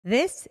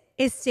This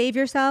is Save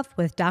Yourself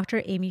with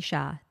Dr. Amy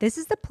Shah. This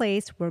is the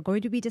place we're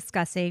going to be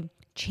discussing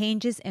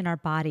changes in our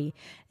body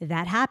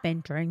that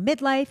happen during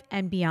midlife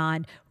and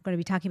beyond. We're going to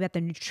be talking about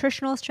the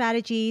nutritional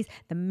strategies,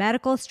 the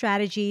medical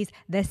strategies,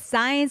 the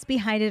science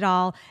behind it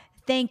all.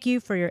 Thank you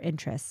for your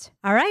interest.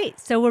 All right,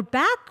 so we're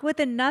back with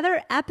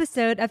another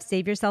episode of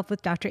Save Yourself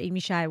with Dr.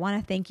 Amy Shah. I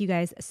want to thank you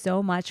guys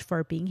so much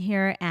for being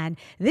here. And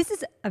this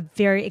is a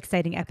very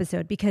exciting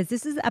episode because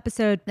this is the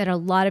episode that a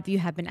lot of you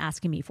have been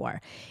asking me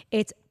for.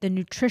 It's the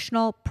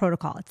nutritional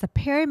protocol. It's the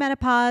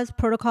perimenopause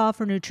protocol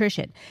for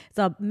nutrition. It's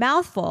a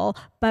mouthful,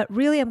 but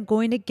really I'm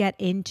going to get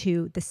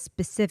into the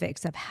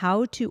specifics of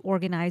how to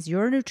organize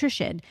your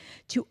nutrition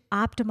to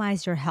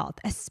optimize your health,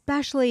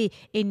 especially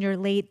in your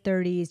late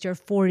 30s, your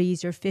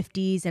 40s, your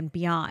 50s, and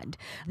beyond.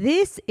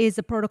 This is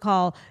a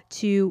protocol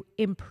to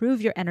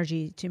improve your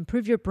energy, to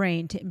improve your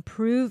brain, to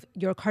improve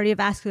your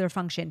cardiovascular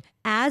function.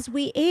 As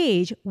we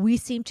age, we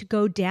seem to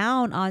go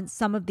down on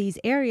some of these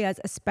areas,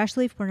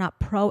 especially if we're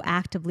not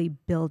proactively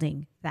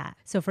building that.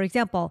 So for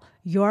example,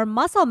 your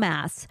muscle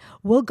mass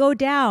will go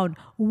down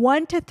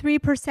 1 to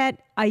 3%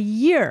 a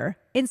year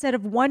instead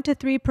of 1 to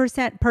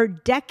 3% per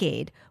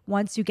decade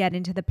once you get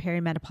into the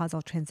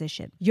perimenopausal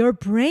transition. Your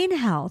brain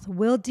health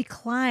will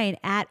decline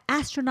at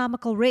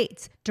astronomical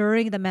rates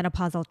during the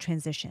menopausal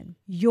transition.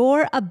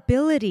 Your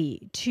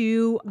ability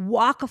to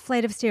walk a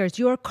flight of stairs,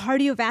 your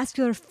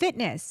cardiovascular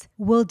fitness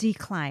will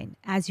decline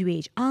as you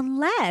age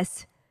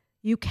unless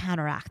you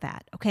counteract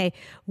that, okay?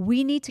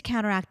 We need to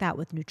counteract that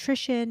with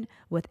nutrition,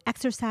 with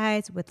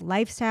exercise, with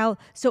lifestyle.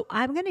 So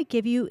I'm going to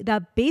give you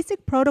the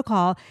basic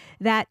protocol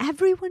that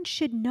everyone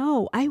should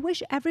know. I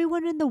wish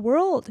everyone in the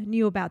world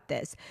knew about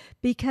this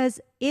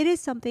because it is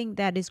something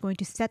that is going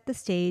to set the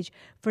stage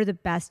for the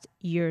best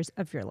years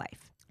of your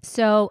life.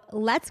 So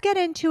let's get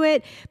into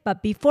it.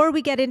 But before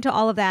we get into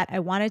all of that, I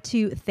wanted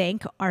to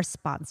thank our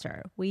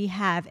sponsor. We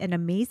have an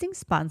amazing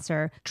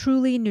sponsor,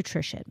 Truly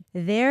Nutrition.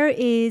 There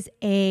is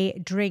a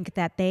drink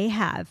that they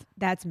have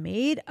that's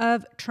made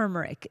of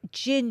turmeric,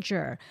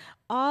 ginger,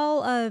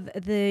 all of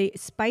the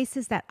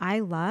spices that I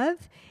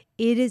love.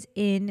 It is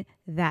in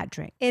that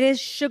drink. It is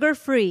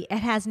sugar-free. It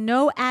has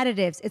no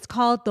additives. It's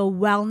called the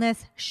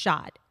Wellness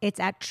Shot. It's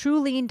at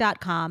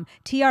trulean.com,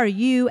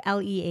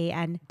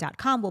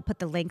 trulean.com. We'll put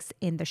the links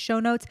in the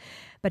show notes.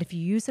 But if you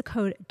use the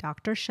code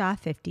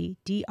DrShah50,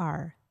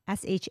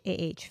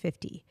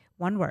 DrShah50,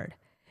 one word,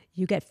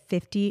 you get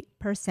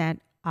 50%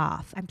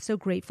 off. I'm so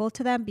grateful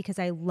to them because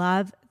I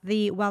love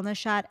the Wellness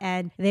Shot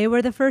and they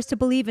were the first to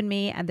believe in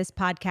me and this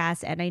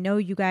podcast. And I know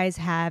you guys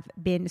have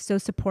been so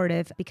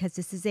supportive because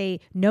this is a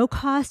no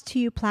cost to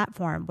you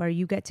platform where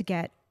you get to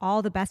get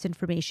all the best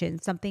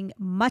information, something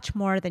much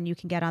more than you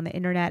can get on the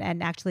internet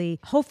and actually,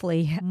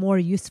 hopefully, more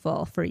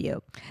useful for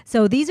you.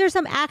 So these are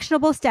some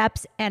actionable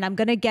steps and I'm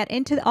going to get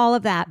into all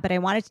of that, but I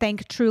wanted to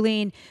thank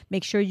Trulean.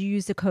 Make sure you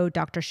use the code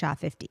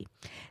DrShah50.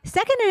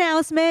 Second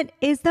announcement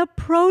is the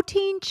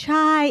protein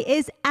chai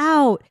is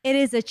out. It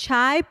is a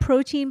chai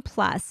protein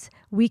plus.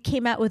 We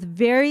came out with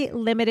very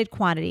limited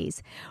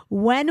quantities.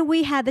 When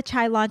we had the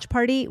chai launch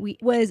party,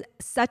 it was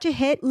such a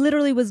hit,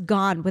 literally was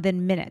gone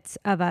within minutes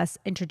of us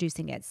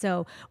introducing it.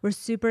 So we're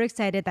super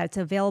excited that it's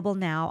available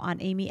now on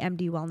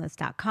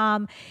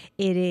amymdwellness.com.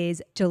 It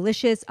is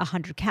delicious,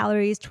 100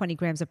 calories, 20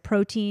 grams of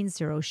protein,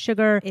 0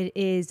 sugar. It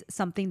is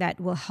something that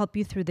will help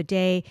you through the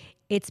day.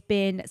 It's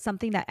been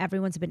something that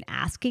everyone's been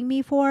asking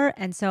me for,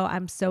 and so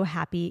I'm so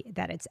happy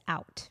that it's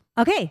out.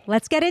 Okay,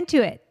 let's get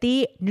into it.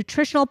 The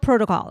nutritional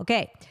protocol.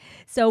 Okay,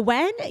 so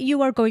when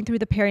you are going through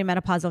the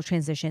perimenopausal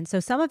transition,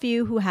 so some of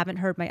you who haven't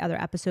heard my other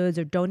episodes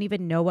or don't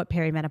even know what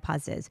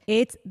perimenopause is,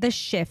 it's the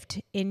shift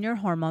in your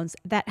hormones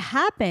that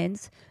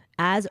happens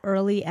as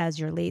early as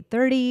your late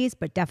 30s,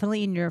 but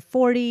definitely in your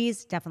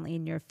 40s, definitely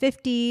in your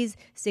 50s,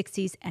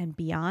 60s, and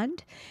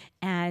beyond.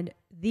 And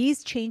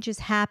these changes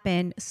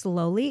happen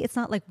slowly. It's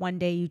not like one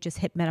day you just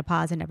hit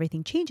menopause and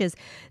everything changes.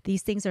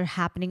 These things are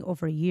happening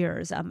over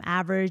years.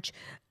 Average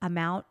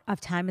amount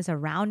of time is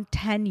around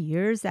 10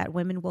 years that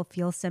women will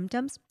feel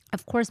symptoms.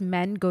 Of course,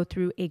 men go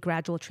through a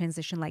gradual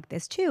transition like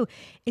this too.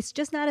 It's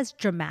just not as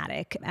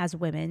dramatic as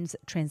women's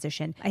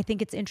transition. I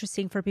think it's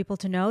interesting for people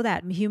to know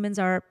that humans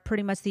are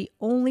pretty much the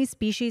only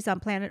species on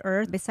planet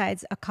Earth,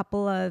 besides a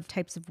couple of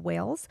types of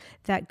whales,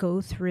 that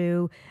go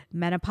through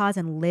menopause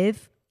and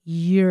live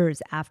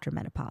years after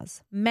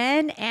menopause.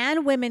 Men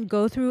and women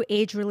go through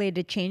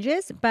age-related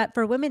changes, but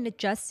for women, it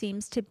just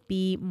seems to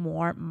be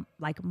more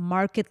like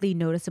markedly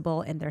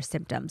noticeable in their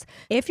symptoms.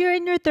 If you're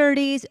in your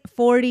 30s,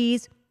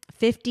 40s,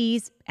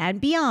 50s, and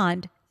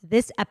beyond,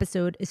 this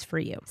episode is for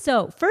you.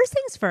 So first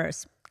things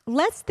first,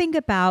 let's think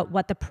about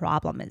what the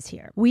problem is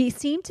here. We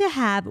seem to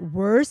have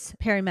worse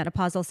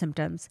perimenopausal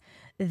symptoms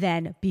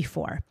than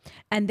before.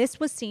 And this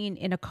was seen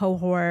in a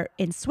cohort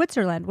in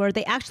Switzerland where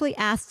they actually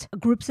asked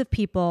groups of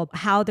people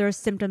how their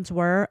symptoms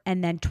were.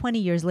 And then 20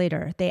 years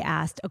later, they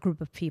asked a group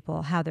of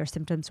people how their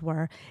symptoms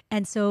were.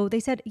 And so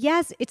they said,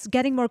 yes, it's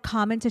getting more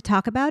common to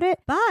talk about it.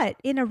 But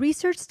in a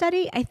research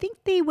study, I think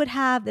they would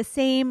have the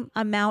same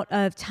amount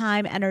of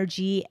time,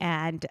 energy,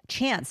 and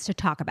chance to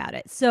talk about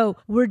it. So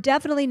we're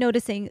definitely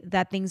noticing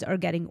that things are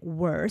getting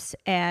worse.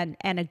 And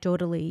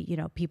anecdotally,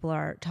 people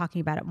are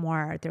talking about it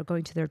more. They're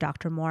going to their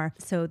doctor more.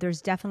 So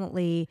there's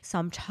definitely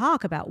some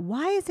talk about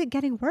why is it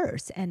getting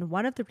worse? And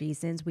one of the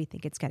reasons we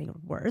think it's getting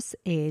worse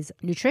is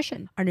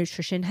nutrition. Our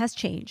nutrition has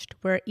changed.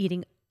 We're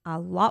eating a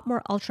lot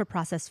more ultra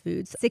processed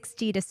foods.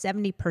 60 to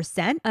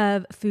 70%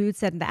 of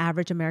foods that the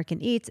average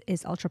American eats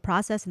is ultra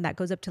processed, and that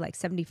goes up to like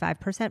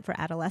 75% for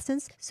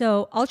adolescents.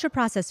 So ultra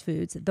processed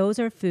foods, those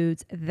are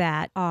foods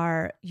that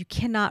you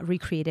cannot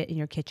recreate it in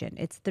your kitchen.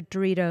 It's the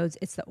Doritos,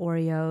 it's the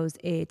Oreos,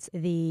 it's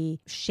the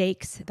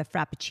shakes, the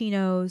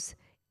Frappuccinos.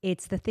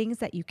 It's the things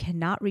that you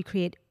cannot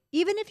recreate.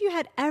 Even if you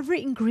had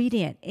every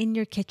ingredient in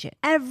your kitchen,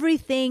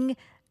 everything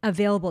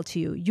available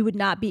to you, you would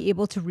not be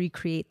able to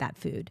recreate that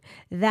food.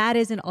 That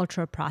is an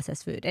ultra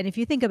processed food. And if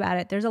you think about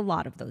it, there's a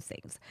lot of those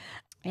things.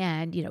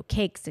 And,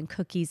 cakes and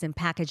cookies and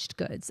packaged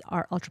goods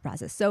are ultra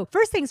processed. So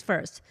first things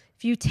first,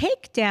 if you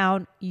take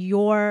down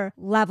your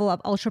level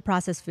of ultra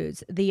processed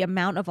foods, the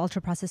amount of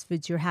ultra processed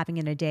foods you're having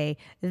in a day,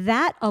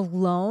 that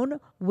alone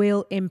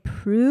will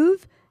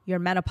improve your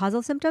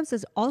menopausal symptoms,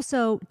 is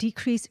also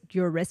decrease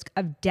your risk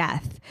of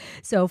death.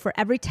 So for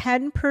every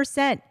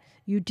 10%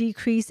 you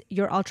decrease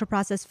your ultra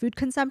processed food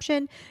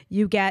consumption,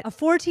 you get a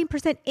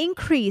 14%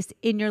 increase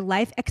in your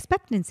life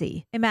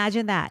expectancy.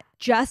 Imagine that.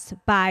 Just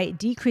by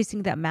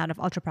decreasing the amount of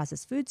ultra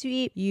processed foods you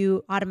eat,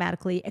 you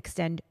automatically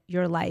extend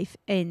your life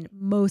in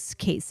most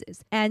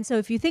cases. And so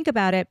if you think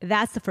about it,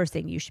 that's the first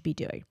thing you should be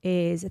doing,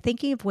 is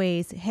thinking of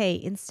ways, hey,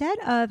 instead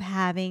of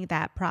having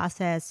that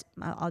processed,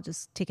 I'll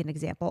just take an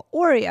example,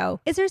 Oreo,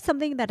 is there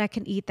something that I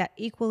can eat that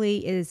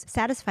equally is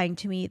satisfying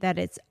to me, that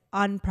it's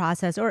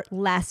unprocessed or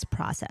less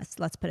processed?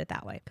 Let's put it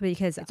that way,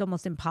 because it's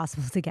almost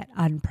impossible to get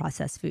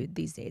unprocessed food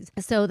these days.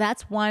 So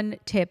that's one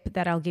tip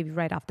that I'll give you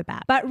right off the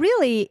bat. But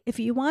really, if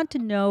you want to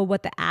know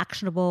what the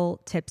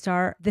actionable tips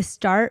are, the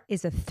start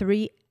is a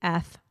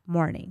 3F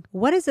morning.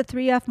 What is a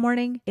 3F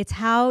morning? It's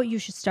how you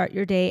should start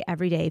your day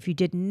every day. If you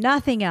did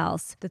nothing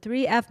else, the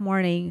 3F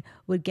morning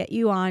would get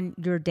you on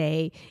your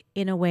day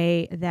in a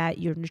way that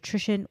your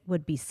nutrition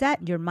would be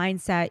set, your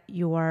mindset,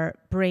 your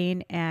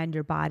brain, and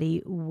your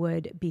body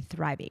would be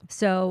thriving.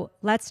 So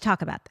let's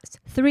talk about this.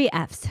 3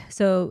 F's.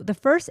 So the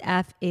first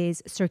F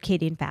is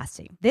circadian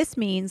fasting. This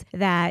means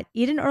that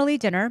eat an early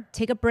dinner,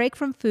 take a break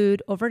from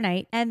food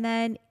overnight, and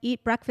then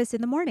eat breakfast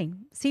in the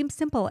morning. Seems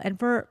simple. And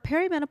for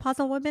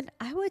perimenopausal women,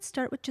 I would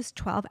start with just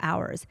 12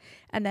 hours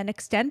and then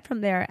extend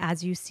from there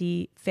as you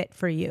see fit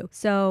for you.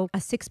 So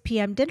a 6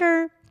 p.m.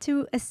 dinner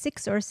to a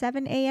 6 or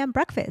 7 a.m.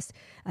 breakfast,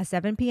 a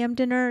 7 p.m.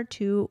 dinner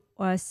to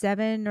a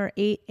 7 or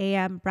 8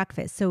 a.m.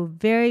 breakfast. So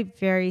very,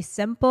 very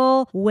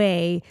simple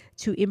way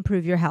to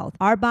improve your health.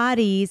 Our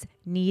bodies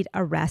need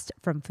a rest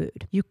from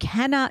food. You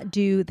cannot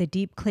do the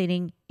deep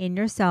cleaning in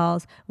your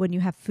cells when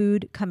you have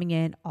food coming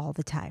in all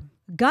the time.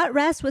 Gut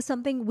rest was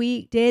something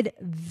we did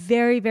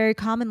very, very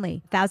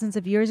commonly. Thousands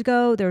of years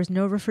ago, there was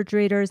no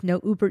refrigerators,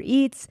 no Uber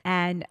Eats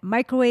and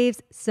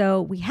microwaves.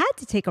 So we had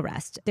to take a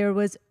rest. There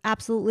was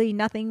absolutely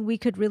nothing we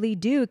could really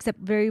do except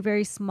very,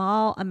 very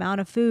small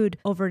amount of food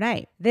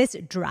overnight. This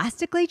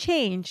drastically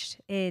changed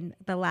in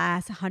the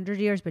last 100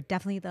 years, but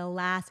definitely the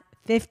last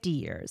 50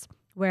 years,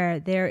 where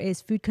there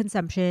is food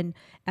consumption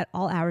at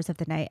all hours of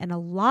the night. And a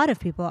lot of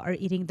people are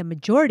eating the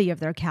majority of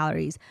their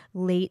calories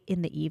late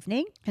in the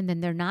evening. And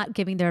then they're not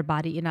giving their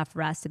body enough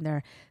rest and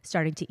they're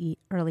starting to eat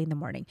early in the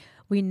morning.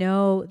 We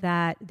know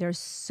that there's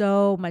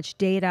so much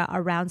data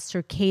around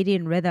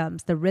circadian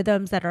rhythms, the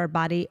rhythms that our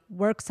body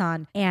works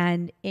on,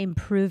 and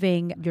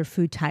improving your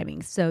food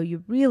timing. So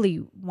you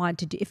really want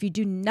to do, if you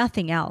do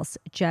nothing else,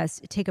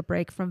 just take a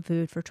break from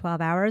food for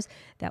 12 hours.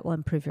 That will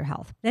improve your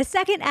health. The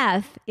second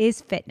F is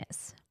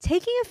fitness.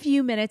 Taking a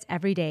few minutes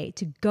every day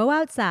to go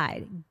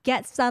outside,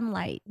 get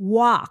sunlight,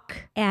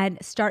 walk, and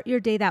start your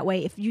day that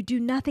way. If you do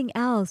nothing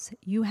else,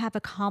 you have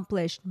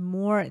accomplished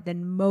more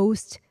than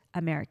most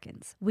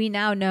Americans. We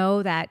now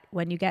know that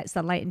when you get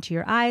sunlight into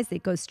your eyes,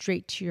 it goes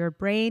straight to your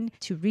brain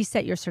to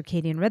reset your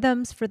circadian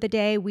rhythms for the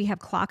day. We have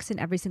clocks in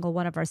every single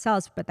one of our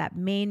cells, but that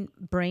main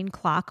brain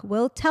clock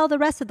will tell the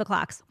rest of the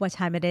clocks what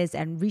time it is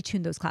and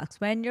retune those clocks.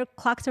 When your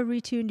clocks are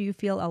retuned, you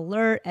feel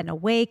alert and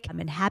awake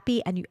and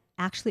happy, and you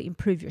actually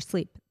improve your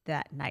sleep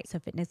that night. So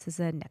fitness is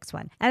the next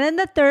one. And then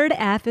the third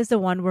F is the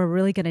one we're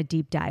really going to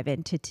deep dive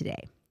into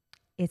today.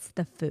 It's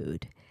the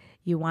food.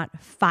 You want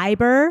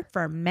fiber,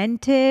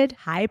 fermented,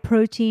 high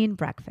protein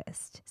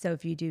breakfast. So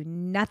if you do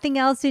nothing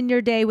else in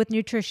your day with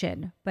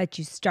nutrition, but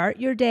you start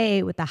your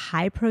day with a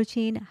high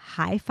protein,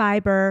 high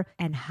fiber,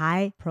 and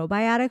high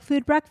probiotic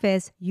food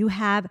breakfast, you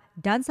have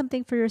done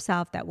something for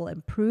yourself that will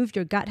improve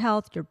your gut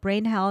health, your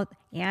brain health,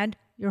 and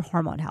your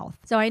hormone health.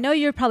 So I know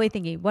you're probably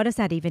thinking, what does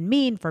that even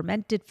mean?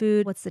 Fermented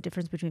food? What's the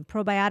difference between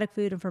probiotic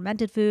food and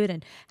fermented food?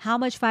 And how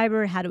much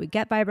fiber? How do we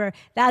get fiber?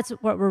 That's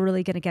what we're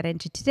really going to get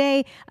into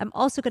today. I'm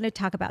also going to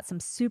talk about some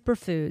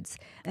superfoods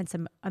and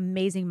some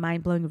amazing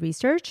mind-blowing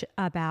research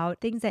about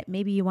things that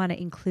maybe you want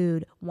to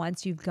include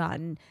once you've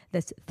gotten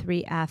this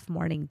 3F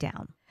morning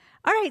down.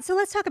 All right, so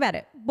let's talk about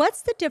it.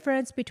 What's the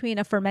difference between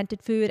a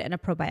fermented food and a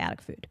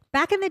probiotic food?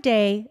 Back in the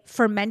day,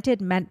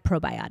 fermented meant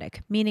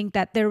probiotic, meaning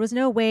that there was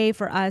no way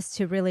for us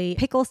to really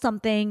pickle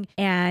something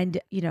and,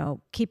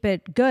 keep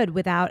it good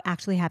without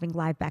actually having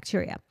live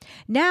bacteria.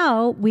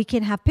 Now we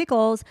can have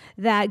pickles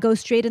that go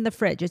straight in the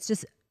fridge. It's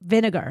just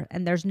vinegar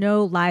and there's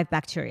no live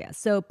bacteria.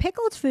 So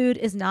pickled food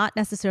is not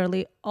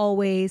necessarily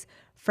always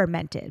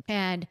fermented.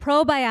 And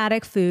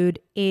probiotic food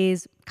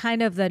is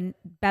kind of the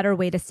better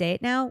way to say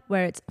it now,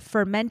 where it's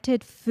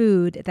fermented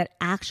food that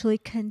actually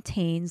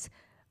contains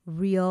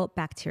real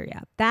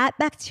bacteria. That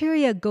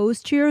bacteria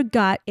goes to your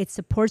gut. It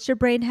supports your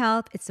brain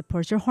health. It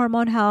supports your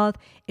hormone health.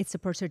 It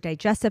supports your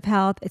digestive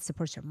health. It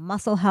supports your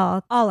muscle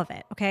health, all of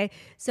it. Okay.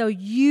 So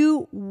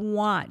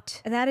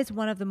that is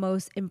one of the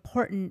most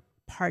important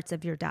parts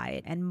of your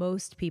diet. And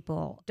most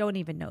people don't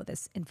even know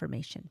this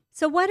information.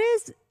 So what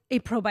is a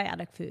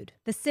probiotic food?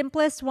 The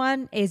simplest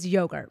one is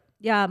yogurt.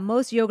 Yeah,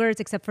 most yogurts,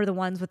 except for the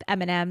ones with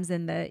M&Ms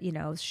and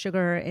the,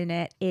 sugar in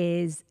it,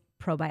 is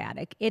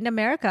probiotic. In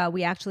America,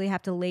 we actually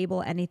have to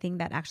label anything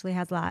that actually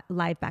has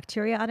live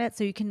bacteria on it.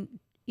 So you can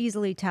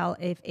easily tell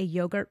if a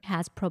yogurt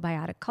has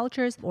probiotic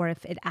cultures or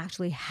if it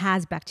actually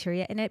has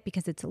bacteria in it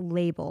because it's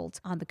labeled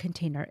on the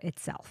container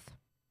itself.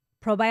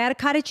 Probiotic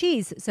cottage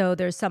cheese. So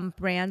there's some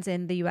brands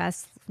in the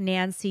US,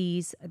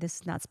 Nancy's. This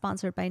is not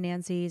sponsored by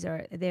Nancy's,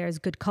 or there's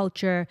Good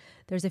Culture.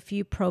 There's a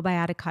few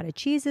probiotic cottage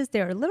cheeses.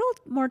 They're a little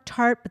more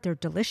tart, but they're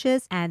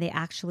delicious. And they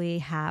actually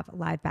have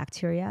live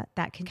bacteria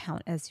that can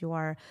count as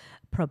your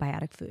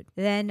probiotic food.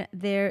 Then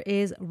there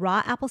is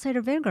raw apple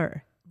cider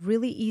vinegar.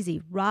 Really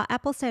easy. Raw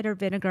apple cider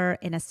vinegar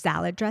in a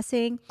salad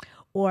dressing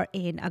or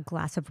in a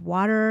glass of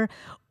water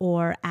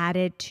or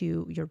added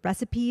to your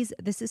recipes.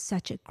 This is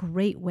such a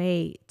great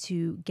way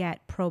to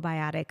get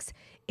probiotics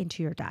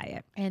into your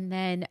diet. And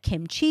then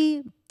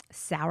kimchi,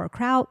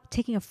 sauerkraut,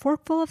 taking a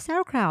forkful of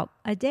sauerkraut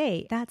a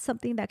day. That's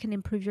something that can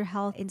improve your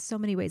health in so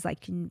many ways.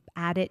 Like you can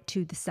add it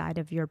to the side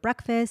of your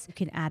breakfast. You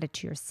can add it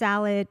to your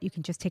salad. You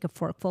can just take a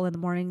forkful in the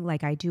morning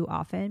like I do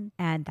often.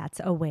 And that's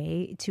a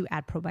way to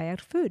add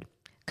probiotic food.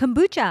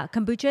 Kombucha.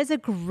 Kombucha is a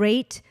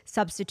great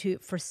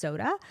substitute for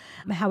soda.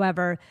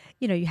 However,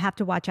 you have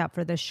to watch out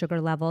for the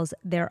sugar levels.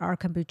 There are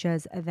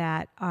kombuchas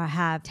that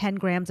have 10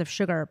 grams of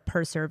sugar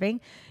per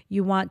serving.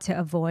 You want to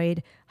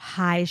avoid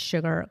high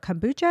sugar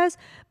kombuchas,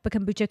 but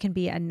kombucha can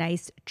be a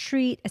nice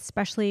treat,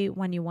 especially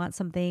when you want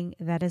something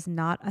that is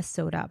not a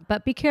soda.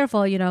 But be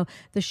careful,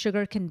 the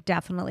sugar can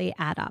definitely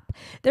add up.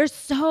 There's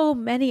so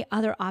many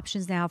other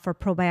options now for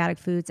probiotic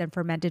foods and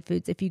fermented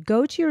foods. If you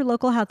go to your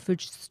local health food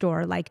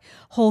store, like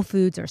Whole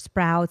Foods or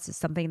Sprouts is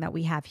something that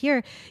we have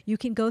here, you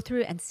can go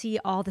through and see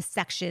all the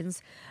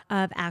sections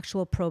of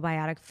actual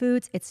probiotic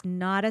foods. It's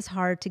not as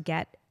hard to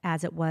get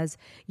as it was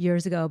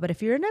years ago. But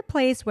if you're in a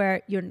place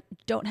where you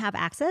don't have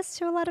access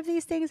to a lot of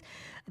these things,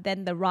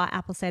 then the raw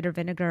apple cider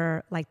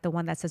vinegar, like the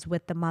one that says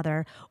with the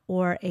mother,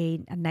 or a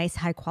nice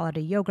high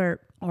quality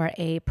yogurt or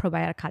a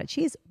probiotic cottage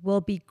cheese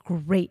will be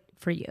great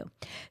for you.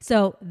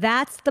 So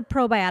that's the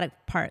probiotic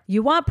part.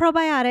 You want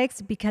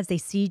probiotics because they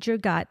seed your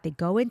gut. They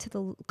go into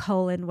the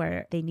colon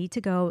where they need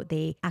to go.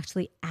 They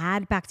actually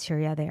add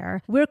bacteria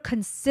there. We're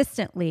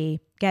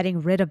consistently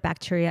getting rid of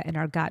bacteria in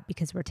our gut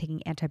because we're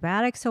taking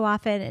antibiotics so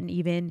often, and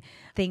even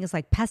things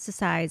like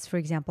pesticides, for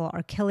example,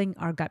 are killing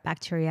our gut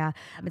bacteria.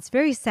 It's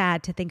very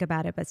sad to think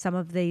about it, but some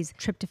of these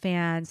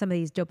tryptophan, some of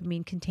these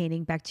dopamine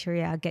containing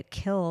bacteria get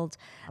killed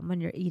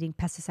when you're eating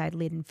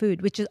pesticide-laden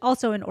food, which is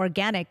also an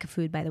organic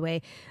food, by the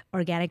way.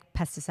 Organic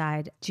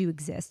pesticide do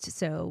exist.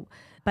 So,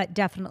 but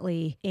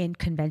definitely in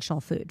conventional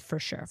food for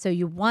sure. So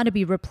you want to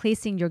be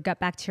replacing your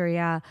gut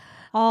bacteria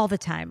all the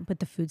time with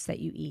the foods that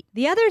you eat.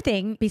 The other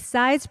thing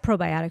besides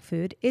probiotic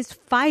food is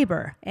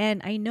fiber.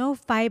 And I know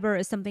fiber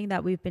is something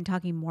that we've been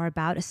talking more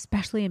about,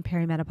 especially in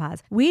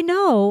perimenopause. We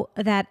know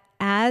that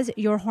as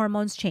your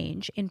hormones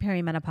change in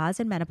perimenopause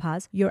and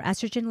menopause, your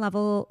estrogen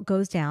level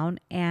goes down,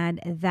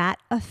 and that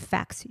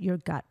affects your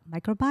gut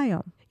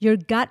microbiome. Your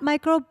gut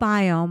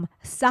microbiome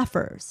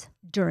suffers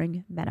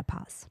during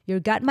menopause. Your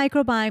gut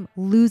microbiome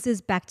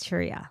loses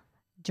bacteria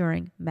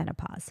during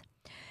menopause.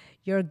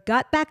 Your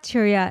gut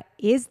bacteria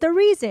is the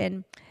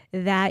reason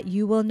that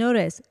you will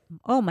notice,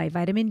 oh, my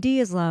vitamin D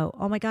is low.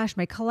 Oh my gosh,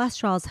 my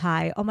cholesterol is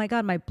high. Oh my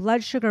God, my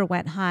blood sugar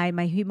went high.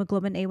 My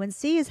hemoglobin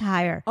A1C is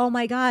higher. Oh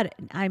my God,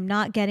 I'm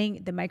not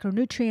getting the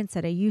micronutrients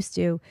that I used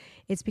to.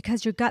 It's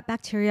because your gut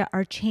bacteria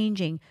are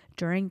changing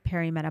during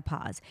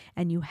perimenopause,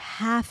 and you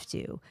have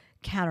to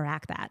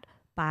counteract that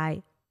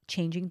by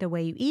changing the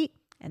way you eat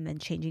and then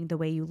changing the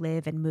way you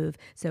live and move.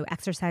 So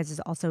exercise is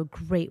also a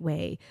great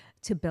way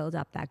to build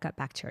up that gut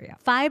bacteria.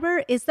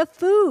 Fiber is the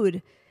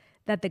food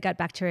that the gut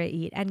bacteria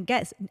eat. And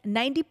guess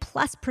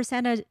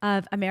 90+%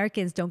 of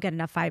Americans don't get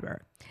enough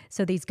fiber.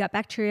 So these gut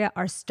bacteria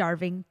are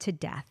starving to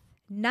death.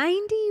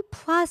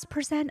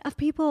 90+% of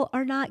people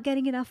are not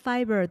getting enough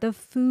fiber, the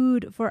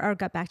food for our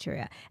gut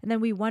bacteria. And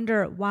then we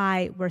wonder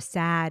why we're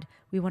sad.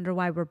 We wonder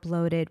why we're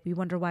bloated. We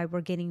wonder why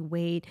we're gaining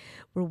weight.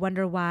 We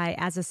wonder why,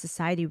 as a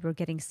society, we're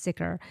getting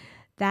sicker.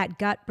 That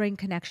gut-brain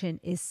connection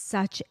is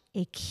such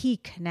a key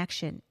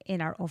connection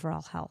in our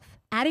overall health.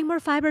 Adding more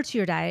fiber to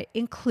your diet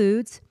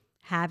includes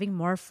having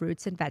more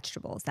fruits and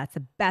vegetables. That's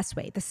the best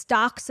way. The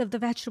stalks of the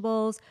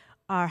vegetables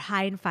are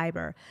high in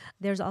fiber.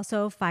 There's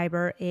also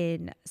fiber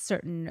in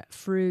certain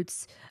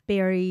fruits.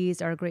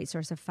 Berries are a great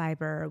source of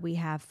fiber. We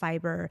have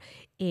fiber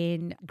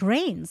in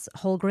grains,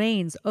 whole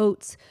grains,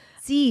 oats,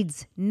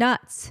 seeds,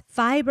 nuts.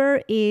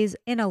 Fiber is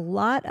in a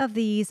lot of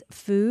these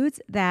foods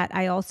that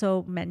I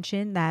also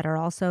mentioned that are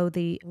also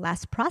the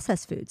less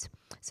processed foods.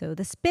 So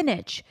the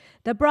spinach,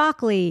 the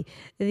broccoli,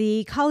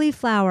 the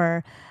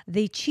cauliflower,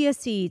 the chia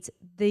seeds,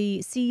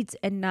 the seeds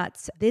and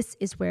nuts. This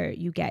is where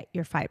you get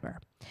your fiber.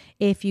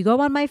 If you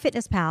go on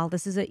MyFitnessPal,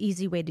 this is an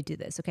easy way to do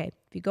this, okay?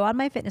 If you go on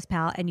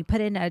MyFitnessPal and you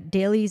put in a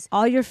dailies,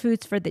 all your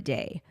foods for the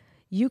day,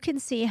 you can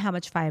see how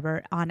much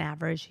fiber on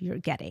average you're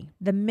getting.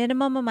 The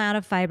minimum amount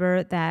of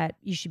fiber that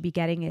you should be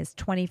getting is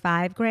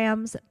 25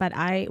 grams, but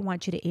I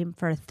want you to aim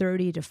for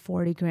 30 to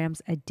 40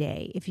 grams a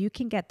day. If you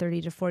can get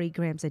 30 to 40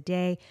 grams a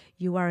day,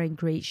 you are in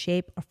great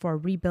shape for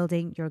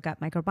rebuilding your gut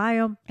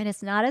microbiome. And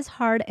it's not as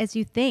hard as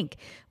you think.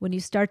 When you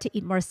start to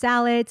eat more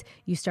salads,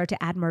 you start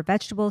to add more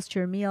vegetables to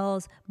your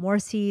meals, more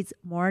seeds,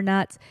 more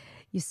nuts,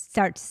 you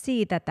start to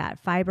see that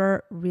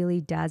fiber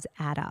really does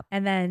add up.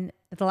 And then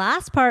the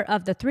last part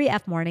of the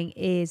 3F morning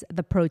is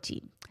the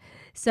protein.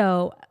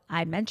 So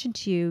I mentioned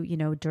to you,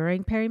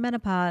 during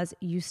perimenopause,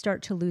 you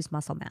start to lose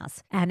muscle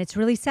mass. And it's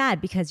really sad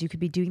because you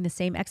could be doing the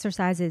same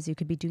exercises, you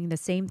could be doing the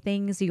same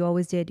things you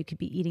always did, you could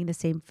be eating the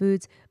same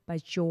foods,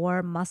 but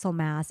your muscle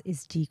mass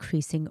is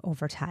decreasing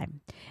over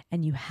time.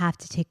 And you have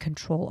to take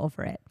control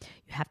over it.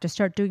 You have to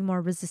start doing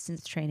more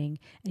resistance training,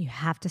 and you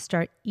have to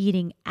start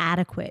eating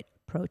adequate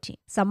protein.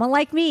 Someone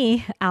like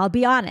me, I'll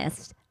be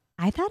honest,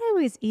 I thought I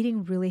was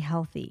eating really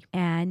healthy.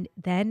 And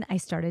then I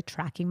started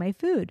tracking my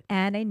food.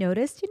 And I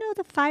noticed,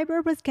 the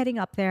fiber was getting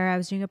up there. I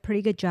was doing a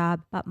pretty good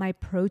job, but my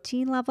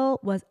protein level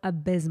was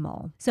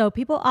abysmal. So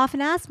people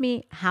often ask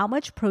me, how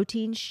much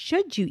protein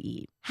should you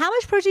eat? How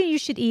much protein you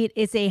should eat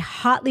is a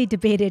hotly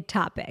debated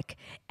topic.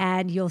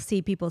 And you'll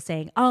see people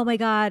saying, oh my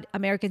God,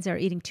 Americans are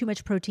eating too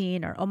much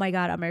protein, or oh my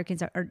God,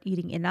 Americans aren't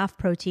eating enough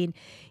protein.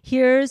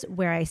 Here's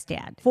where I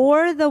stand.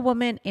 For the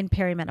woman in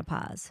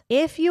perimenopause,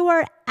 if you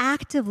are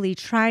actively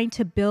trying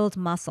to build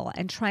muscle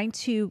and trying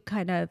to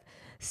kind of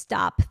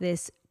stop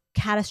this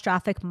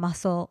catastrophic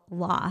muscle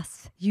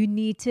loss, you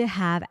need to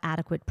have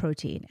adequate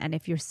protein. And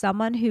if you're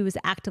someone who is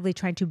actively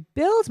trying to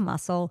build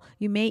muscle,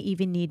 you may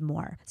even need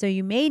more. So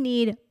you may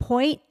need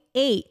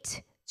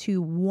 0.8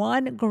 to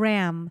 1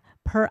 gram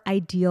per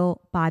ideal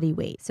body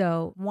weight.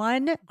 So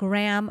 1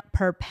 gram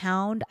per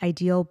pound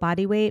ideal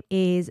body weight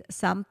is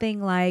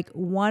something like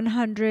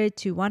 100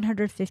 to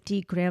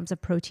 150 grams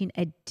of protein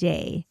a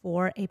day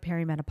for a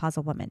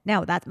perimenopausal woman.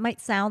 Now, that might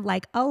sound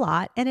like a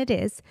lot, and it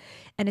is.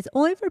 And it's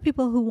only for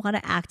people who want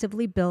to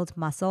actively build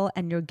muscle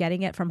and you're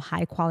getting it from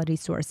high quality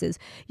sources.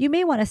 You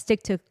may want to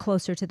stick to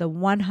closer to the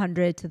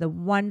 100 to the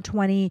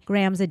 120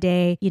 grams a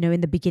day, in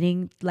the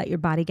beginning, let your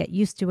body get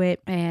used to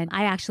it. And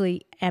I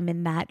actually am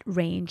in that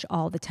range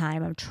all the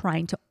time. I'm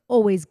trying to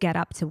always get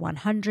up to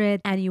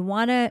 100, and you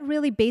want to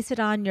really base it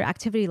on your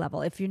activity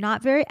level. If you're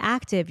not very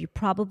active, you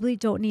probably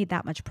don't need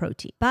that much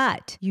protein,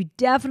 but you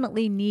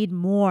definitely need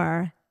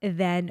more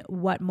than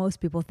what most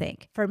people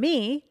think. For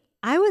me,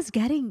 I was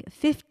getting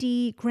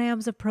 50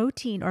 grams of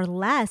protein or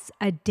less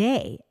a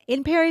day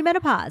in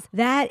perimenopause.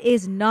 That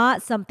is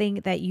not something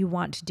that you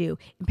want to do.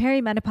 In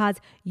perimenopause,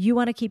 you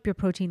want to keep your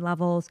protein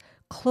levels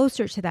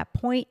closer to that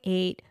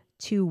 0.8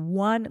 to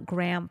 1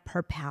 gram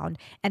per pound.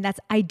 And that's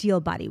ideal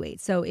body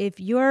weight. So if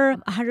you're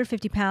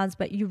 150 pounds,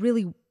 but you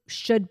really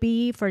should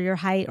be for your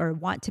height or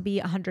want to be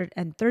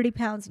 130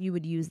 pounds, you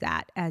would use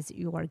that as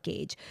your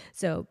gauge.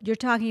 So you're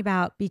talking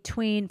about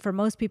for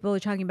most people, you're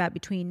talking about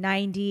between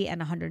 90 and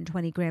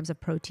 120 grams of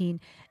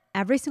protein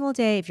every single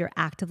day if you're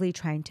actively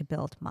trying to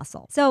build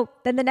muscle. So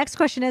then the next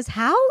question is,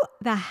 how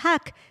the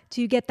heck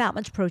do you get that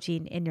much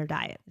protein in your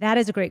diet? That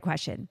is a great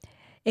question.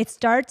 It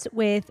starts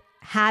with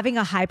having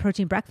a high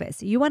protein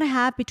breakfast. You want to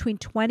have between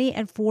 20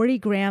 and 40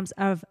 grams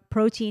of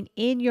protein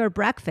in your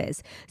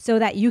breakfast so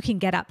that you can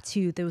get up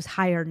to those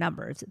higher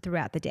numbers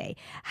throughout the day.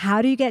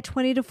 How do you get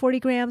 20 to 40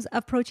 grams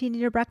of protein in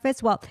your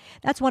breakfast? Well,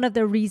 that's one of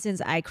the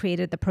reasons I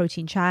created the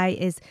protein chai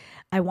is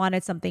I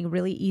wanted something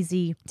really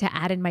easy to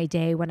add in my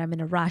day when I'm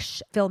in a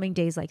rush, filming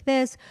days like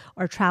this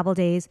or travel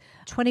days.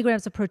 20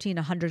 grams of protein,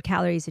 100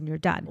 calories, and you're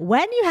done.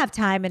 When you have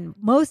time, and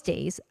most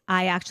days,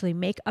 I actually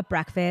make a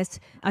breakfast.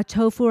 A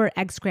tofu or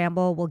egg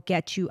scramble will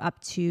get you up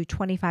to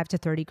 25 to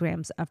 30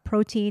 grams of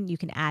protein. You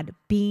can add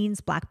beans,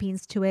 black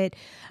beans to it.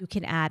 You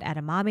can add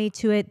edamame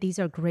to it. These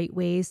are great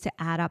ways to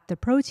add up the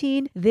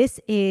protein. This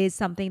is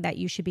something that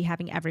you should be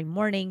having every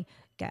morning.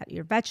 get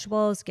your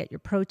vegetables, get your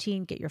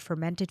protein, get your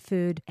fermented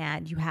food,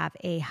 and you have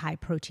a high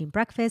protein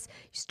breakfast.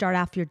 You start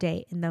off your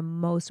day in the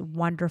most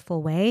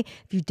wonderful way.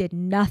 If you did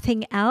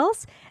nothing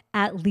else,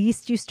 at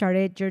least you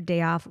started your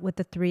day off with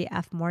the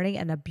 3F morning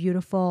and a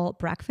beautiful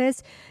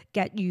breakfast,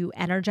 get you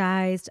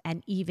energized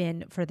and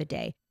even for the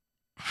day.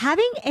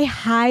 Having a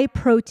high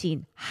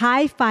protein,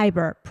 high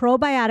fiber,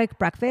 probiotic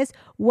breakfast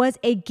was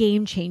a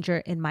game changer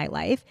in my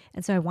life.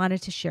 And so I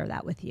wanted to share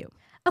that with you.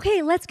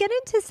 Okay, let's get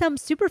into some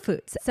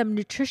superfoods. Some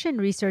nutrition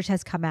research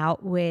has come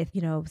out with,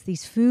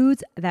 these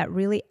foods that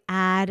really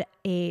add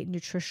a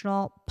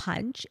nutritional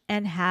punch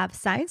and have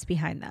science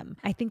behind them.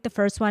 I think the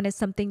first one is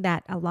something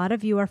that a lot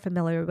of you are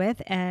familiar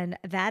with, and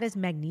that is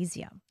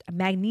magnesium.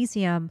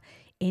 Magnesium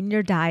in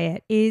your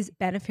diet is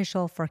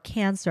beneficial for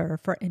cancer,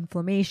 for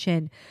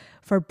inflammation,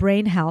 for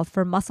brain health,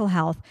 for muscle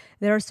health.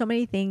 There are so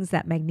many things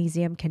that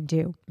magnesium can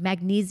do.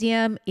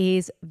 Magnesium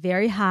is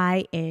very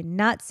high in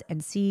nuts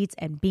and seeds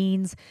and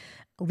beans,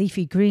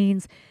 leafy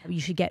greens. You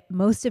should get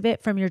most of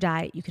it from your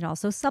diet. You can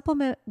also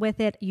supplement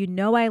with it.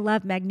 I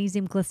love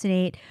magnesium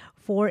glycinate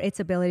for its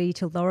ability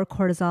to lower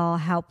cortisol,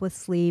 help with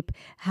sleep,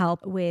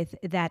 help with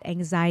that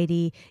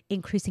anxiety,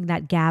 increasing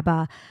that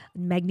GABA.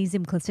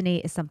 Magnesium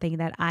glycinate is something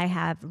that I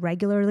have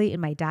regularly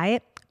in my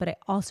diet, but I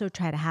also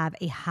try to have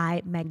a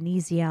high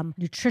magnesium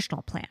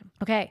nutritional plan.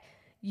 Okay.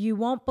 You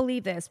won't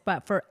believe this,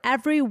 but for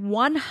every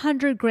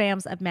 100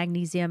 grams of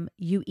magnesium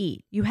you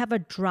eat, you have a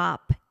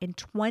drop in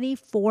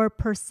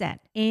 24%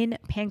 in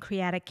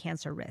pancreatic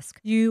cancer risk.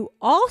 The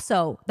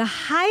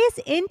highest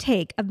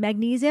intake of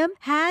magnesium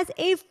has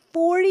a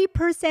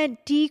 40%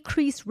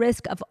 decreased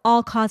risk of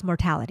all-cause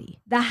mortality.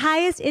 The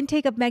highest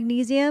intake of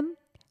magnesium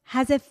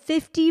has a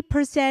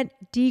 50%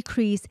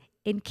 decrease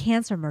in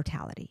cancer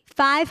mortality.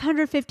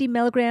 550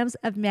 milligrams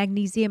of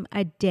magnesium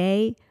a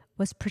day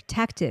was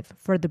protective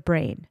for the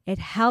brain. It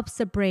helps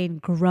the brain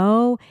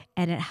grow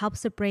and it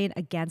helps the brain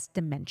against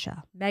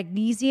dementia.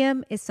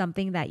 Magnesium is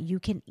something that you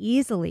can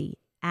easily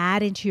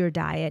add into your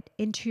diet,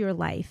 into your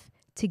life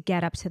to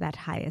get up to that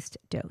highest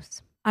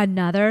dose.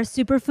 Another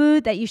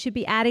superfood that you should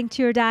be adding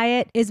to your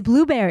diet is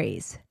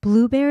blueberries.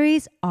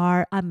 Blueberries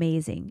are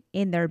amazing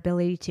in their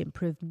ability to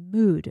improve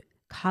mood,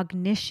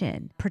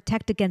 cognition,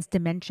 protect against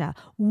dementia.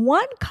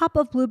 1 cup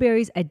of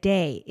blueberries a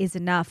day is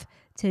enough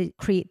to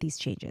create these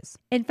changes.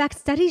 In fact,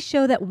 studies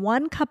show that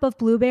 1 cup of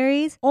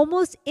blueberries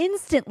almost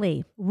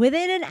instantly,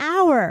 within an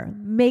hour,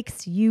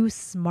 makes you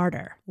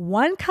smarter.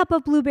 1 cup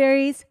of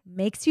blueberries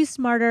makes you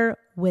smarter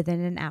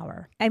within an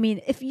hour. I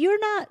mean, if you're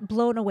not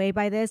blown away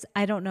by this,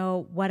 I don't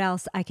know what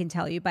else I can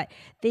tell you, but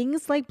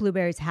things like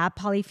blueberries have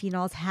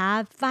polyphenols,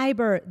 have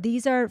fiber.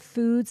 These are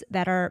foods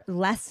that are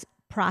less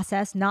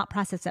processed, not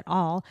processed at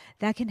all,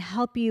 that can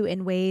help you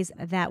in ways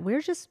that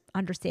we're just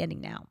understanding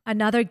now.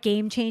 Another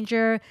game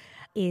changer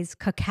is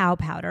cacao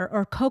powder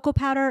or cocoa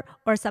powder,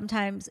 or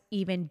sometimes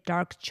even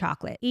dark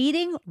chocolate.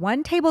 Eating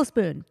 1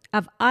 tablespoon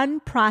of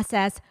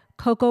unprocessed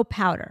cocoa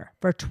powder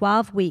for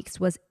 12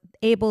 weeks was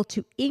able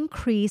to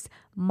increase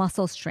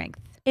muscle strength.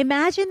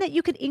 Imagine that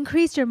you could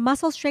increase your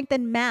muscle strength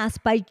and mass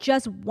by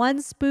just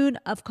 1 spoon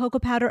of cocoa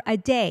powder a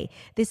day.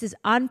 This is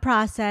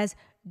unprocessed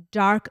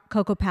dark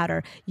cocoa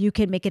powder. You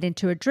can make it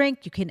into a drink.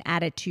 You can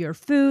add it to your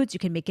foods.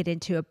 You can make it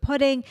into a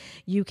pudding.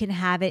 You can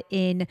have it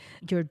in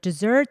your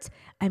desserts.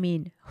 I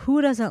mean,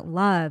 who doesn't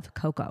love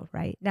cocoa,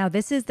 right? Now,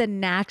 this is the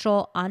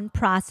natural,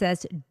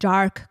 unprocessed,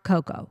 dark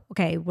cocoa.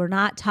 Okay, we're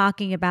not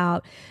talking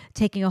about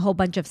taking a whole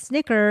bunch of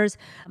Snickers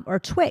or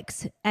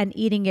Twix and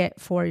eating it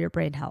for your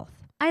brain health.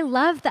 I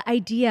love the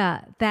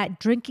idea that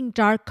drinking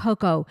dark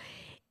cocoa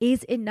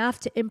is enough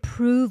to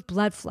improve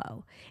blood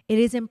flow.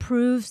 It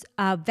improves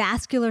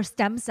vascular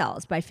stem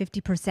cells by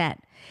 50%.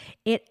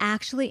 It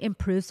actually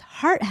improves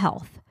heart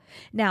health.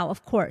 Now,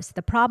 of course,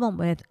 the problem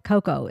with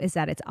cocoa is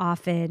that it's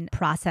often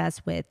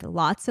processed with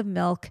lots of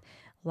milk,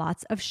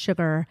 lots of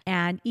sugar.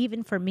 And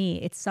even for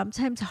me, it's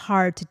sometimes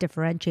hard to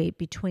differentiate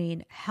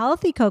between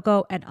healthy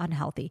cocoa and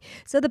unhealthy.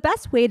 So the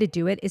best way to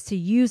do it is to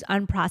use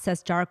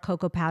unprocessed dark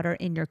cocoa powder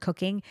in your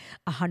cooking,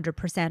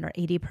 100% or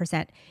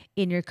 80%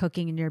 in your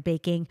cooking, in your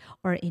baking,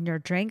 or in your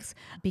drinks,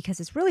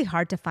 because it's really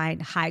hard to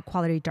find high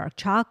quality dark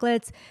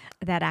chocolates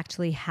that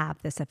actually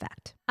have this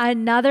effect.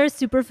 Another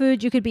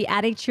superfood you could be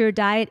adding to your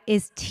diet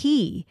is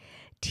tea.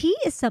 Tea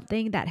is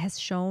something that has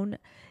shown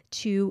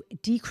to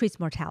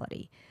decrease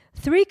mortality.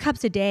 3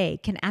 cups a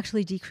day can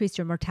actually decrease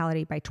your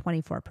mortality by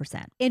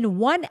 24%. In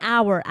 1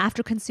 hour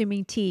after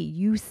consuming tea,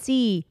 you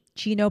see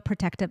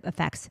genoprotective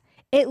effects.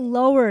 It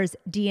lowers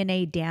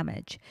DNA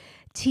damage.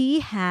 Tea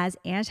has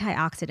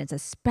antioxidants,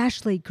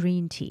 especially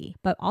green tea,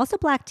 but also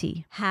black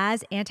tea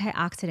has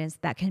antioxidants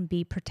that can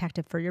be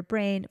protective for your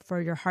brain,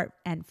 for your heart,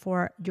 and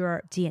for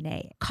your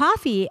DNA.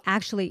 Coffee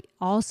actually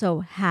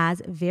also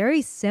has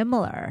very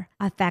similar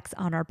effects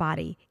on our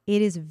body.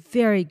 It is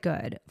very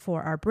good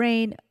for our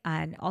brain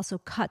and also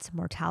cuts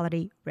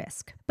mortality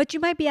risk. But you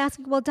might be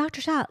asking, well,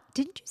 Dr. Shah,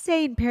 didn't you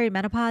say in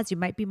perimenopause you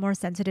might be more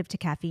sensitive to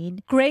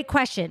caffeine? Great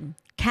question.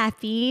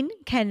 Caffeine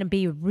can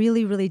be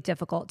really, really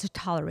difficult to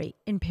tolerate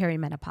in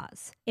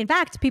perimenopause. In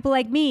fact, people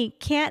like me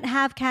can't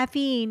have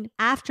caffeine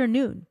after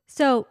noon.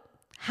 So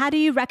how do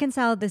you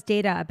reconcile this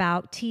data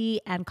about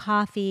tea and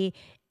coffee?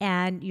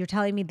 And you're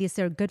telling me these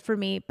are good for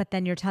me, but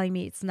then you're telling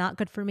me it's not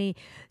good for me.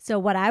 So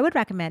what I would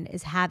recommend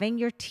is having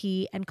your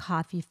tea and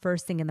coffee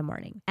first thing in the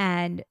morning,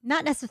 and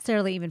not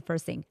necessarily even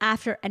first thing,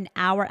 after an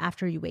hour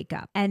after you wake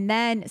up, and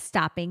then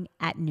stopping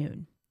at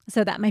noon.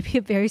 So that might be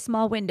a very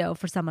small window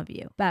for some of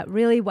you. But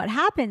really what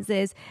happens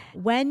is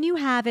when you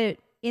have it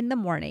in the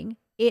morning,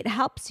 it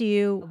helps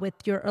you with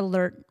your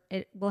alert.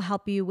 It will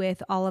help you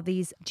with all of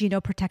these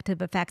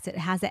genoprotective effects. It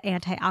has the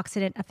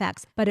antioxidant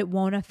effects, but it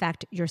won't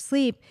affect your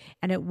sleep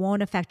and it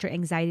won't affect your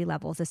anxiety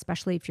levels,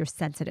 especially if you're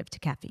sensitive to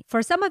caffeine.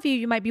 For some of you,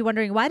 you might be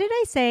wondering, why did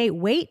I say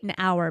wait an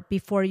hour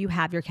before you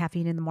have your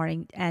caffeine in the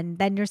morning? And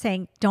then you're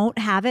saying don't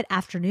have it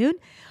afternoon.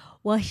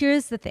 Well,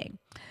 here's the thing.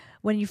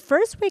 When you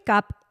first wake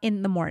up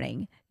in the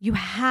morning, you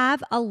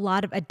have a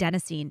lot of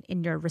adenosine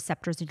in your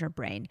receptors in your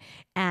brain.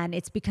 And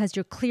it's because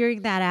you're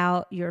clearing that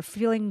out. You're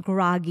feeling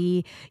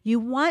groggy. You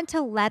want to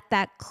let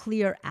that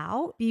clear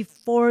out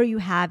before you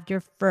have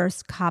your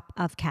first cup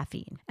of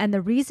caffeine. And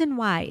the reason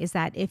why is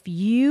that if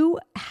you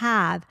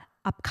have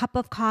a cup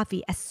of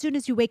coffee as soon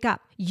as you wake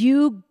up,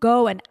 you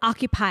go and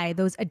occupy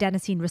those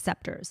adenosine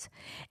receptors.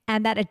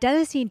 And that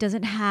adenosine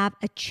doesn't have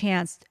a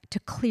chance to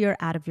clear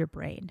out of your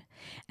brain.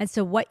 And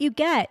so what you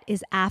get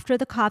is after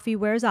the coffee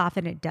wears off,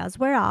 and it does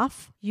wear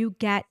off, you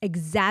get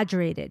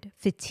exaggerated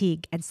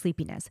fatigue and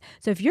sleepiness.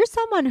 So if you're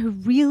someone who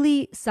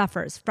really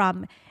suffers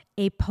from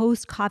a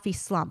post-coffee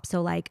slump,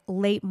 so like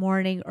late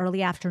morning,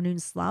 early afternoon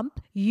slump,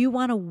 you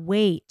want to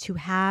wait to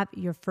have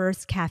your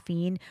first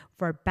caffeine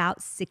for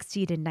about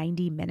 60 to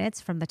 90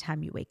 minutes from the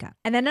time you wake up.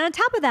 And then on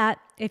top of that,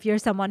 if you're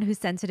someone who's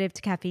sensitive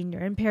to caffeine,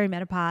 you're in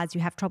perimenopause, you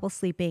have trouble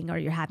sleeping, or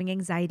you're having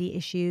anxiety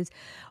issues,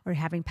 or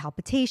you're having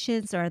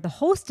palpitations, or the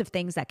host of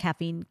things that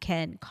caffeine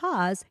can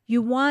cause,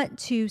 you want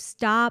to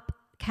stop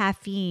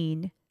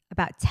caffeine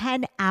about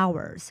 10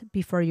 hours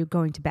before you're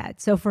going to bed.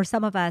 So for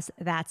some of us,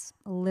 that's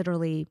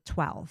literally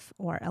 12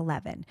 or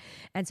 11.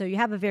 And so you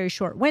have a very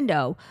short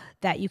window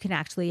that you can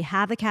actually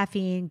have the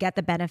caffeine, get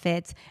the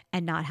benefits,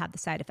 and not have the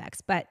side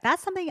effects. But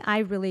that's something I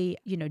really,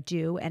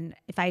 do. And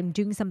if I'm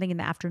doing something in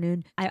the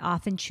afternoon, I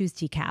often choose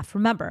decaf.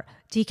 Remember,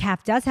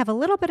 decaf does have a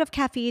little bit of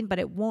caffeine, but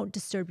it won't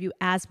disturb you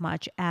as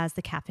much as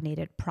the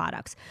caffeinated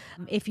products.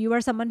 If you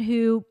are someone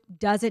who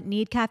doesn't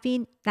need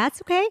caffeine,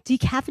 that's okay.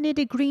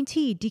 Decaffeinated green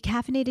tea,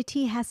 decaffeinated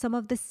tea has some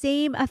of the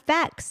same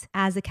effects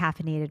as a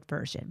caffeinated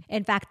version.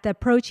 In fact, the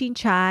protein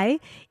chai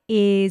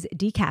is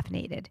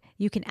decaffeinated.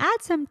 You can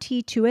add some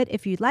tea to it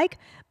if you'd like,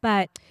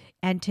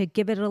 and to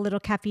give it a little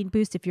caffeine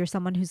boost if you're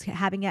someone who's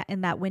having it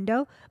in that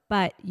window,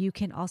 but you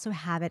can also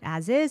have it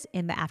as is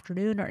in the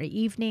afternoon or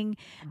evening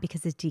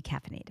because it's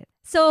decaffeinated.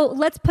 So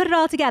let's put it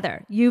all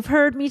together. You've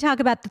heard me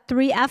talk about the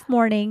 3F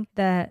morning,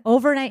 the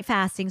overnight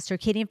fasting,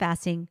 circadian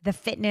fasting, the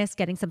fitness,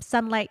 getting some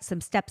sunlight,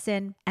 some steps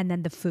in, and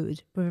then the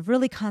food. We've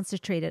really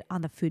concentrated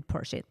on the food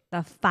portion,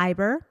 the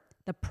fiber,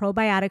 the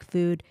probiotic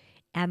food,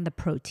 and the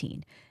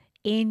protein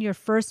in your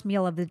first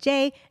meal of the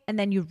day, and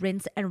then you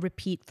rinse and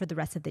repeat for the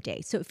rest of the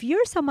day. So if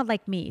you're someone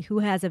like me who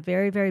has a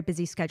very, very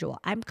busy schedule,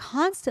 I'm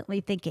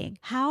constantly thinking,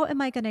 how am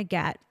I going to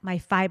get my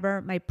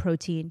fiber, my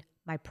protein,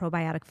 my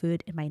probiotic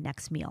food in my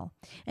next meal?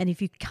 And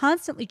if you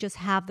constantly just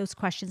have those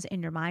questions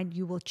in your mind,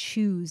 you will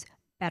choose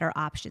better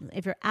options.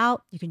 If you're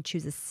out, you can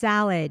choose a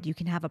salad, you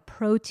can have a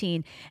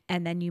protein,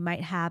 and then you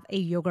might have a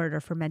yogurt or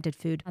fermented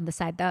food on the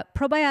side. The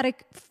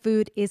probiotic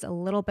food is a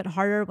little bit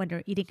harder when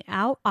you're eating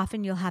out.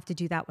 Often you'll have to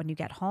do that when you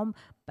get home,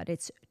 but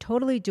it's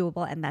totally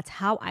doable. And that's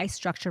how I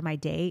structure my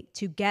day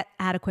to get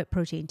adequate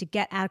protein, to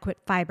get adequate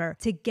fiber,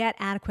 to get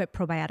adequate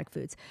probiotic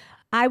foods.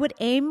 I would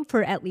aim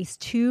for at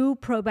least 2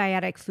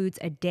 probiotic foods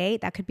a day.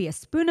 That could be a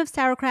spoon of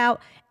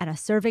sauerkraut and a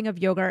serving of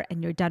yogurt,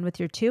 and you're done with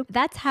your 2.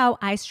 That's how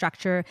I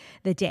structure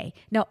the day.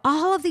 Now,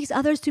 all of these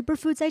other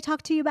superfoods I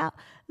talked to you about,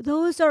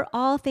 those are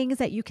all things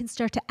that you can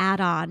start to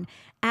add on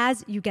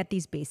as you get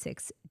these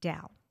basics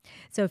down.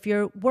 So if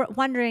you're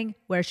wondering,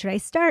 where should I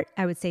start?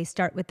 I would say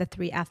start with the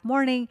 3F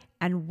morning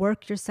and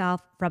work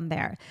yourself from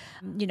there.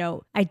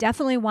 I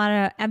definitely want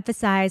to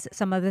emphasize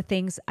some of the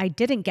things I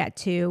didn't get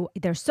to.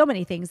 There's so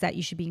many things that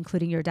you should be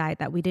including in your diet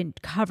that we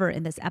didn't cover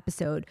in this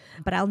episode,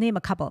 but I'll name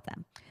a couple of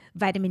them.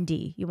 Vitamin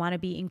D. You want to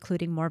be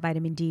including more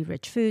vitamin D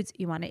rich foods.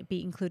 You want to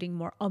be including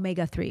more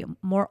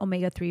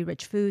omega-3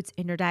 rich foods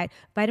in your diet.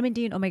 Vitamin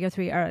D and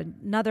omega-3 are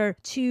another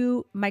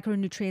 2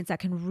 micronutrients that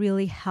can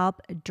really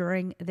help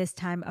during this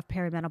time of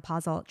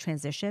perimenopausal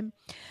transition.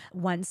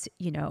 Once,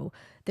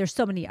 there's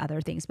so many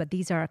other things, but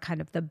these are kind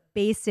of the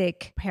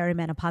basic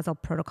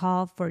perimenopausal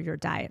protocol for your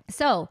diet.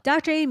 So,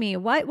 Dr. Amy,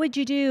 what would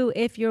you do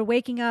if you're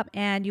waking up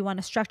and you want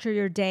to structure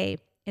your day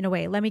in a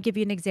way? Let me give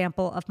you an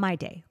example of my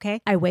day,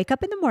 okay? I wake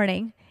up in the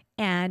morning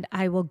and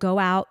I will go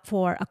out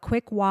for a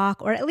quick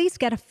walk or at least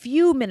get a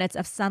few minutes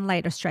of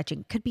sunlight or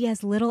stretching. Could be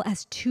as little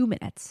as 2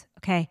 minutes,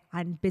 okay,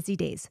 on busy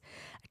days.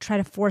 I try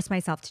to force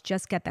myself to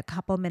just get the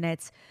couple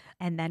minutes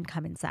and then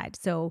come inside.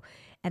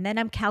 And then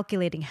I'm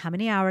calculating how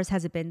many hours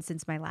has it been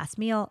since my last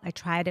meal. I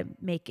try to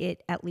make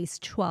it at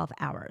least 12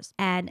 hours.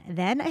 And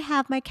then I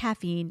have my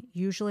caffeine,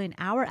 usually an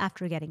hour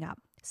after getting up.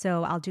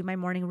 So I'll do my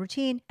morning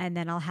routine and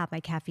then I'll have my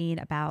caffeine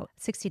about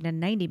 60 to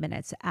 90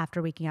 minutes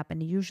after waking up.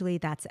 And usually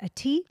that's a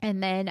tea.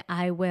 And then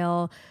I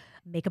will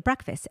make a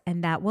breakfast,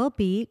 and that will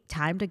be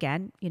timed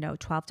again,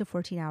 12 to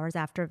 14 hours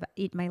after I've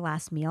eaten my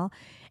last meal.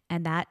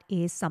 And that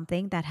is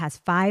something that has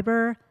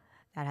fiber,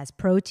 that has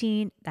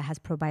protein, that has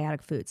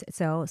probiotic foods.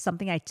 So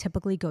something I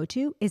typically go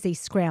to is a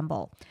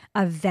scramble,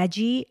 a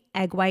veggie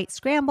egg white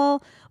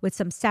scramble with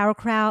some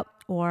sauerkraut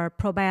or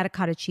probiotic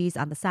cottage cheese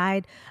on the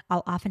side.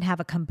 I'll often have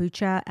a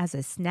kombucha as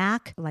a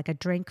snack, like a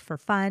drink for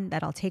fun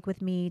that I'll take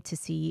with me to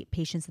see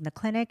patients in the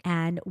clinic.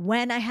 And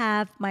when I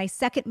have my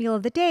second meal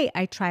of the day,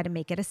 I try to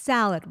make it a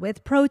salad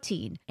with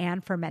protein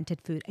and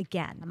fermented food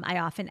again. I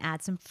often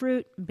add some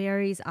fruit,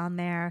 berries on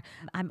there.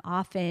 I'm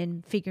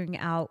often figuring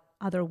out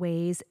other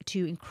ways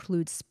to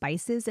include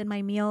spices in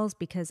my meals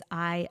because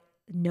I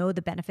know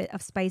the benefit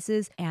of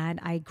spices, and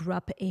I grew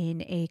up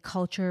in a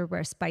culture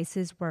where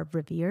spices were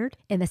revered.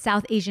 In the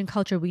South Asian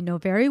culture, we know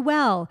very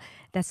well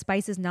that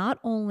spices not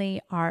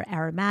only are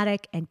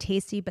aromatic and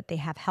tasty, but they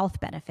have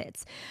health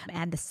benefits.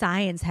 And the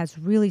science has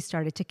really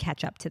started to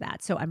catch up to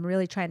that. So I'm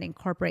really trying to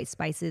incorporate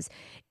spices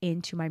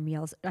into my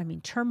meals. I mean,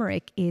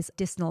 turmeric is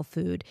medicinal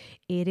food.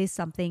 It is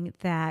something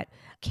that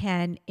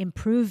can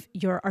improve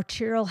your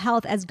arterial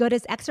health as good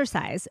as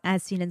exercise,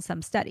 as seen in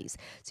some studies.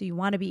 So you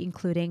want to be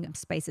including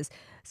spices.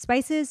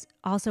 Spices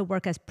also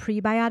work as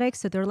prebiotics,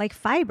 so they're like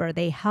fiber.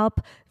 They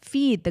help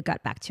feed the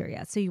gut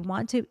bacteria. So you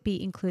want to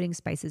be including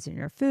spices in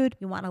your food.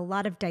 You want a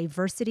lot of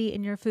diversity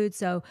in your food,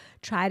 so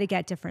try to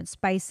get different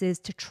spices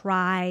to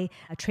try.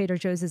 Trader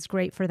Joe's is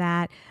great for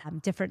that.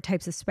 Different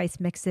types of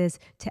spice mixes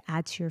to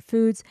add to your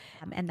foods.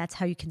 And that's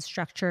how you can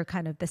structure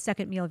kind of the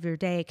second meal of your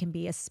day. It can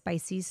be a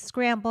spicy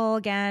scramble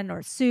again,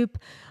 or soup,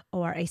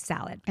 or a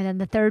salad. And then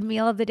the third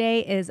meal of the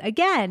day is,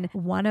 again,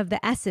 one of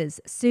the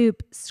S's: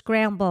 soup,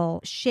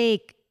 scramble,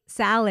 shake,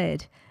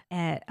 salad,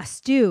 a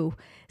stew,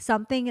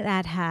 something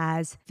that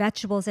has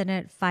vegetables in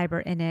it, fiber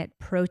in it,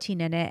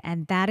 protein in it,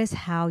 and that is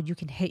how you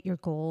can hit your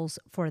goals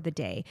for the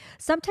day.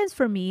 Sometimes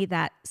for me,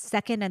 that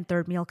second and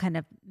third meal kind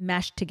of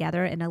mesh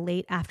together in a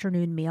late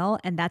afternoon meal,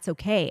 and that's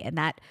okay. And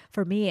that,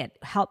 for me, it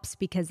helps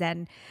because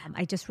then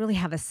I just really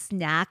have a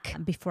snack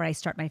before I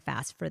start my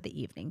fast for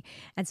the evening.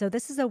 And so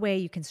this is a way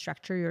you can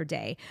structure your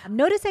day.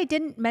 Notice I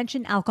didn't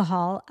mention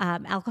alcohol.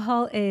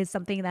 Alcohol is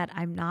something that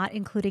I'm not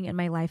including in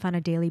my life on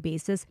a daily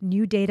basis.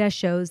 New data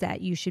shows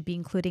that you should be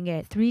including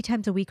it 3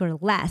 times a week or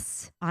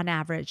less on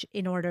average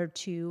in order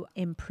to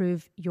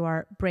improve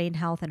your brain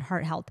health and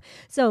heart health.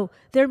 So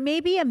there may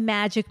be a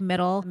magic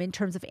middle in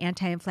terms of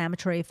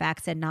anti-inflammatory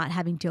effects and not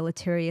having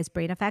deleterious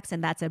brain effects,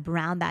 and that's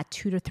around that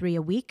 2 to 3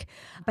 a week.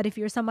 But if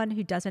you're someone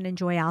who doesn't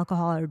enjoy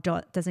alcohol or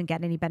doesn't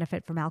get any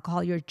benefit from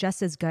alcohol, you're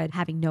just as good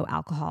having no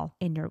alcohol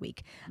in your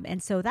week.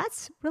 And so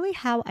that's really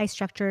how I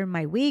structure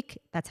my week.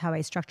 That's how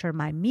I structure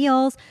my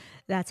meals.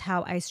 That's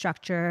how I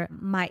structure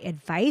my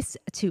advice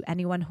to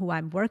anyone who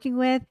I'm working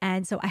with.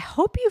 And so I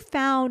hope you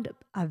found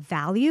a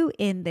value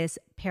in this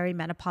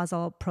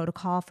perimenopausal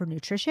protocol for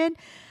nutrition.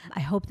 I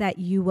hope that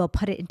you will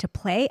put it into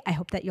play. I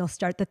hope that you'll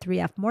start the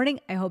 3F morning.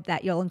 I hope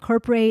that you'll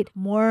incorporate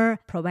more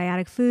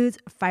probiotic foods,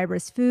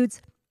 fibrous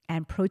foods,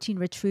 and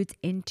protein-rich foods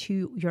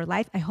into your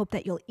life. I hope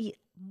that you'll eat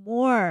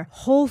more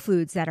whole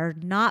foods that are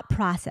not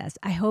processed.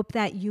 I hope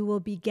that you will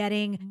be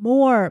getting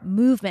more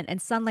movement and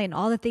sunlight and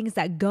all the things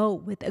that go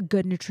with a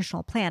good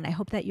nutritional plan. I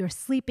hope that you're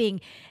sleeping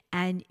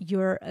and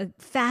you're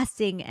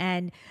fasting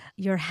and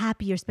you're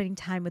happy, you're spending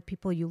time with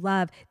people you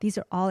love. These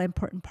are all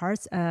important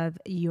parts of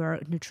your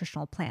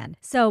nutritional plan.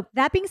 So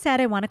that being said,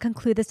 I want to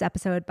conclude this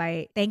episode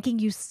by thanking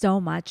you so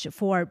much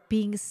for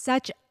being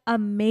such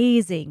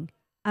amazing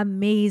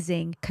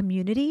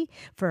community,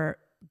 for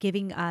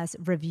giving us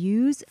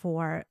reviews,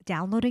 for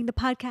downloading the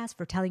podcast,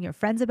 for telling your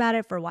friends about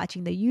it, for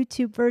watching the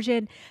YouTube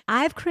version.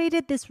 I've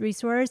created this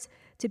resource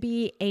to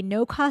be a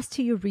no cost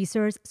to you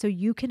resource so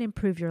you can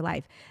improve your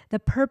life. The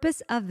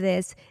purpose of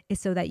this is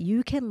so that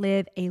you can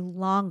live a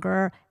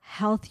longer,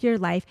 healthier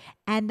life,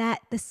 and that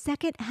the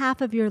second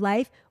half of your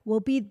life will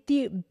be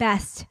the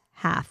best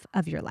half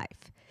of your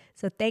life.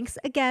 So thanks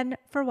again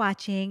for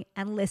watching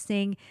and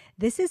listening.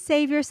 This is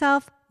Save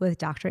Yourself with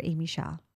Dr. Amy Shah.